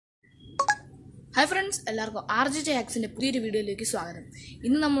Hi friends, എല്ലാവർക്കും RJ Hacksന്റെ പുതിയൊരു വീഡിയോയിലേക്ക് സ്വാഗതം.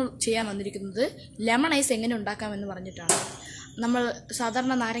 ഇന്ന് നമ്മൾ ചെയ്യാൻ വന്നിരിക്കുന്നത് ലെമൺ ഐസ് എങ്ങനെ ഉണ്ടാക്കാമെന്ന് പറഞ്ഞിട്ടാണ്. നമ്മൾ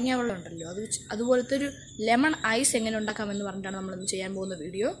സാധാരണ നാരങ്ങ വെള്ളം ഉണ്ടല്ലോ അതുപോലത്തെ ഒരു ലെമൺ ഐസ് എങ്ങനെ ഉണ്ടാക്കാമെന്ന് പറഞ്ഞിട്ടാണ് നമ്മൾ ഇന്ന് ചെയ്യാൻ പോകുന്ന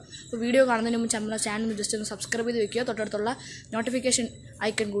വീഡിയോ. അപ്പോൾ വീഡിയോ കാണുന്നതിന് മുമ്പ് നമ്മുടെ ചാനൽ ജസ്റ്റ് ഒന്ന് സബ്സ്ക്രൈബ് ചെയ്ത് വെക്കുക. തൊട്ടടുത്തുള്ള നോട്ടിഫിക്കേഷൻ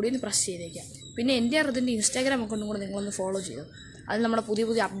ഐക്കൺ കൂടി ഒന്ന് പ്രസ് ചെയ്തേക്കുക. പിന്നെ എൻ്റെ അറിവിൻ്റെ ഇൻസ്റ്റാഗ്രാം അക്കൗണ്ടും കൂടി നിങ്ങളൊന്ന് ഫോളോ ചെയ്തു. അതിൽ നമ്മുടെ പുതിയ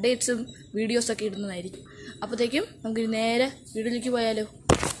പുതിയ അപ്ഡേറ്റ്സും വീഡിയോസൊക്കെ ഇടുന്നതായിരിക്കും. അപ്പോഴത്തേക്കും നമുക്ക് നേരെ വീഡിയോയിലേക്ക് പോയാലോ.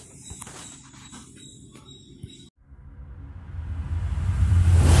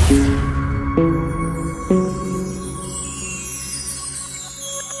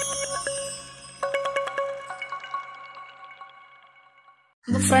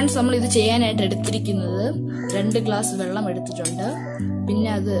 അപ്പോൾ ഫ്രണ്ട്സ്, നമ്മൾ ഇത് ചെയ്യാനായിട്ട് എടുത്തിരിക്കുന്നത് 2 ഗ്ലാസ് വെള്ളം എടുത്തിട്ടുണ്ട്. പിന്നെ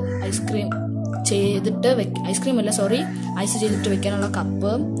അത് ഐസ്ക്രീം ചെയ്തിട്ട് ഐസ് ചെയ്തിട്ട് വെക്കാനുള്ള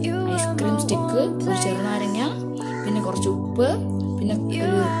കപ്പ്, ഐസ്ക്രീം സ്റ്റിക്ക്, ഒരു ചെറുനാരങ്ങ, പിന്നെ കുറച്ച് ഉപ്പ്, പിന്നെ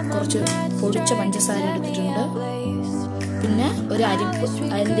കുറച്ച് പൊടിച്ച പഞ്ചസാര എടുത്തിട്ടുണ്ട്. പിന്നെ ഒരു അരിപ്പ്,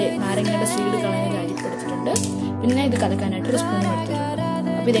 അതിൻ്റെ നാരങ്ങയുടെ സീഡ് കളയാൻ അരിപ്പ് എടുത്തിട്ടുണ്ട്. പിന്നെ ഇത് കലക്കാനായിട്ട് ഒരു സ്പൂൺ എടുത്തിട്ടുണ്ട്.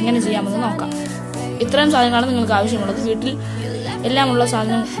 അപ്പോൾ ഇതെങ്ങനെ ചെയ്യാമെന്ന് നോക്കാം. ഇത്രയും സാധനങ്ങളാണ് നിങ്ങൾക്ക് ആവശ്യമുള്ളത്. വീട്ടിൽ എല്ലാമുള്ള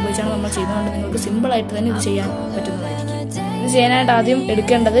സാധനം ഉപയോഗിച്ചാണ് നമ്മൾ ചെയ്യുന്നതുകൊണ്ട് നിങ്ങൾക്ക് സിമ്പിളായിട്ട് തന്നെ ഇത് ചെയ്യാൻ പറ്റുന്നതായിരിക്കും. ഇത് ചെയ്യാനായിട്ട് ആദ്യം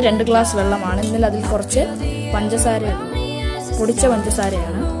എടുക്കേണ്ടത് 2 ഗ്ലാസ് വെള്ളമാണ്. എന്നാൽ അതിൽ കുറച്ച് പഞ്ചസാര, പൊടിച്ച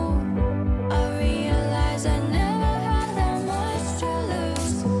പഞ്ചസാരയാണ്.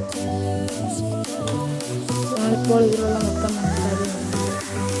 ഇപ്പോൾ ഇതിലുള്ള മൊത്തം പഞ്ചസാര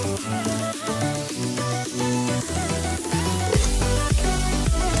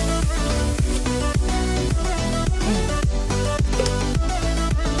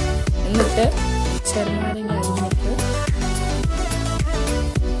എന്നിട്ട് ചെറുനാരങ്ങ അരിഞ്ഞിട്ട്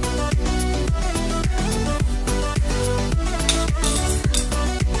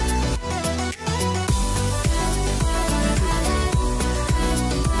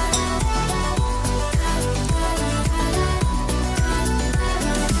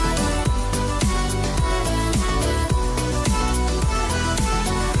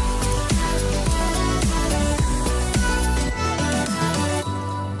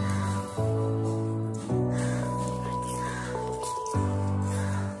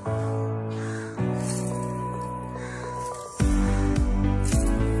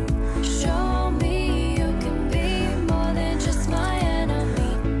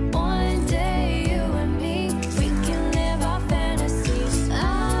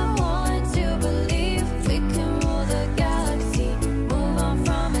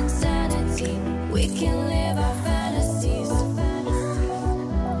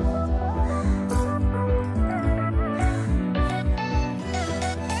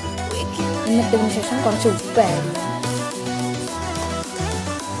എന്നിട്ടതിന് ശേഷം കുറച്ച് ഉപ്പ് ആഡ് ചെയ്യും.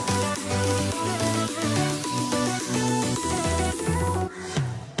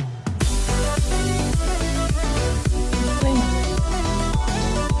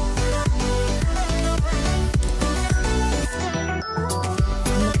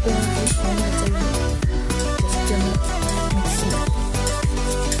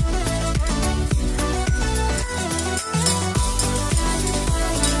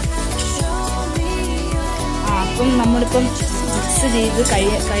 അപ്പം നമ്മളിപ്പം മിക്സ് ചെയ്ത്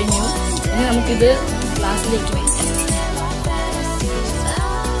കഴിഞ്ഞു. ഇനി നമുക്കിത് ഗ്ലാസ്സിലേക്ക് വയ്ക്കാം.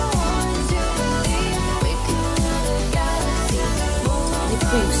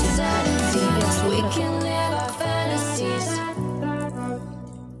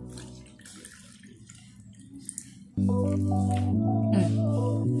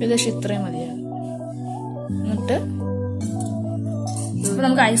 ഏകദേശം ഇത്രയും മതിയാണ്. എന്നിട്ട് ഇപ്പൊ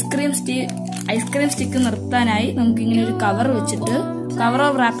നമുക്ക് ഐസ്ക്രീം സ്റ്റിക്ക് നിർത്താനായി നമുക്ക് ഇങ്ങനെ ഒരു കവർ വെച്ചിട്ട്, കവറോ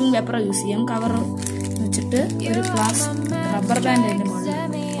റാപ്പിംഗ് പേപ്പറോ യൂസ് ചെയ്യാം. കവർ വെച്ചിട്ട് ഒരു ഗ്ലാസ് റബ്ബർ ബാൻഡ് അതിന്റെ മുകളിൽ,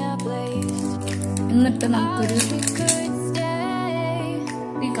 എന്നിട്ട് നമുക്കൊരു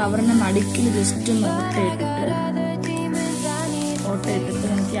ഈ കവറിന്റെ നടുക്കിൽ ജസ്റ്റ് ഒന്ന് ഓട്ടയിട്ടിട്ട്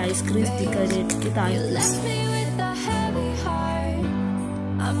നമുക്ക് ഐസ്ക്രീം സ്റ്റിക്ക് അതിലേക്ക് താഴ്ത്തില്ല.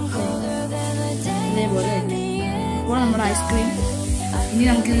 ഇതേപോലെ ഇപ്പോൾ നമ്മുടെ ഐസ്ക്രീം ഇനി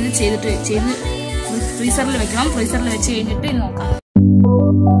നമുക്കിത് ചെയ്ത് ഫ്രീസറിൽ വെക്കണം. ഫ്രീസറിൽ വെച്ച് കഴിഞ്ഞിട്ട് ഇനി നോക്കാം.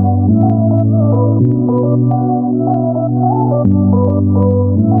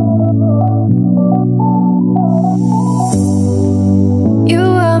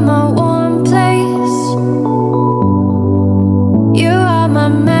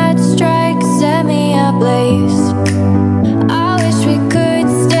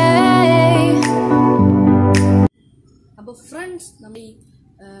 അപ്പോൾ ഫ്രണ്ട്സ്, നമ്മൾ ഈ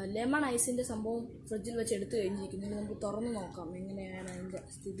ലെമൺ ഐസിൻ്റെ സംഭവം ഫ്രിഡ്ജിൽ വെച്ച് എടുത്തു കഴിഞ്ഞിരിക്കുന്നു. നമുക്ക് തുറന്ന് നോക്കാം എങ്ങനെയാണ് അതിൻ്റെ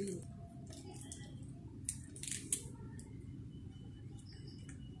സ്ഥിതി.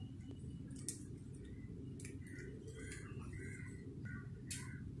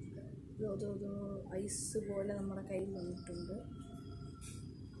 ഐസ് പോലെ നമ്മുടെ കയ്യിൽ വന്നിട്ടുണ്ട്.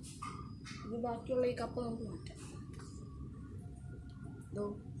 ഇത് ബാക്കിയുള്ള ഈ കപ്പ് നമുക്ക് മാറ്റാം. ഇതോ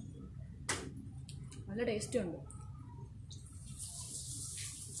നല്ല ടേസ്റ്റും ഉണ്ട്.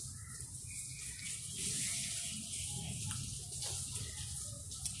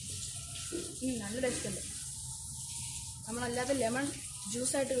 നല്ല ടേസ്റ്റ് ഉണ്ട്. നമ്മളല്ലാതെ ലെമൺ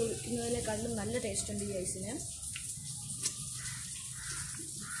ജ്യൂസായിട്ട് കുടിക്കുന്നതിനേക്കാളും നല്ല ടേസ്റ്റ് ഉണ്ട് ഈ ഐസിന്.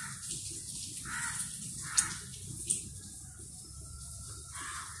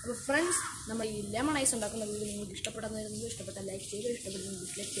 അപ്പോൾ ഫ്രണ്ട്സ്, നമ്മൾ ഈ ലെമൺ ഐസ് ഉണ്ടാക്കുന്ന വീഡിയോ നിങ്ങൾക്ക് ഇഷ്ടപ്പെട്ടാൽ ലൈക്ക് ചെയ്യുക, ഇഷ്ടപ്പെടുന്നത്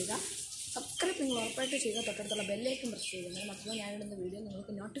ഡിസ്ലൈക്ക് ചെയ്യുക. സബ്സ്ക്രൈബ് നിങ്ങൾ ഉറപ്പായിട്ട് ചെയ്യുക. തൊട്ടടുത്തുള്ള ബെല്ലൈക്കൻ പ്രസ് ചെയ്യുക. മാത്രമേ ഞാനിടുന്ന വീഡിയോ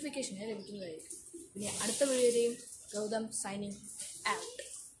നിങ്ങൾക്ക് നോട്ടിഫിക്കേഷനായി ലഭിക്കുന്നതായിരിക്കും. പിന്നെ അടുത്ത വീഡിയോയും ഗൗതം സൈനിങ് ഔട്ട്.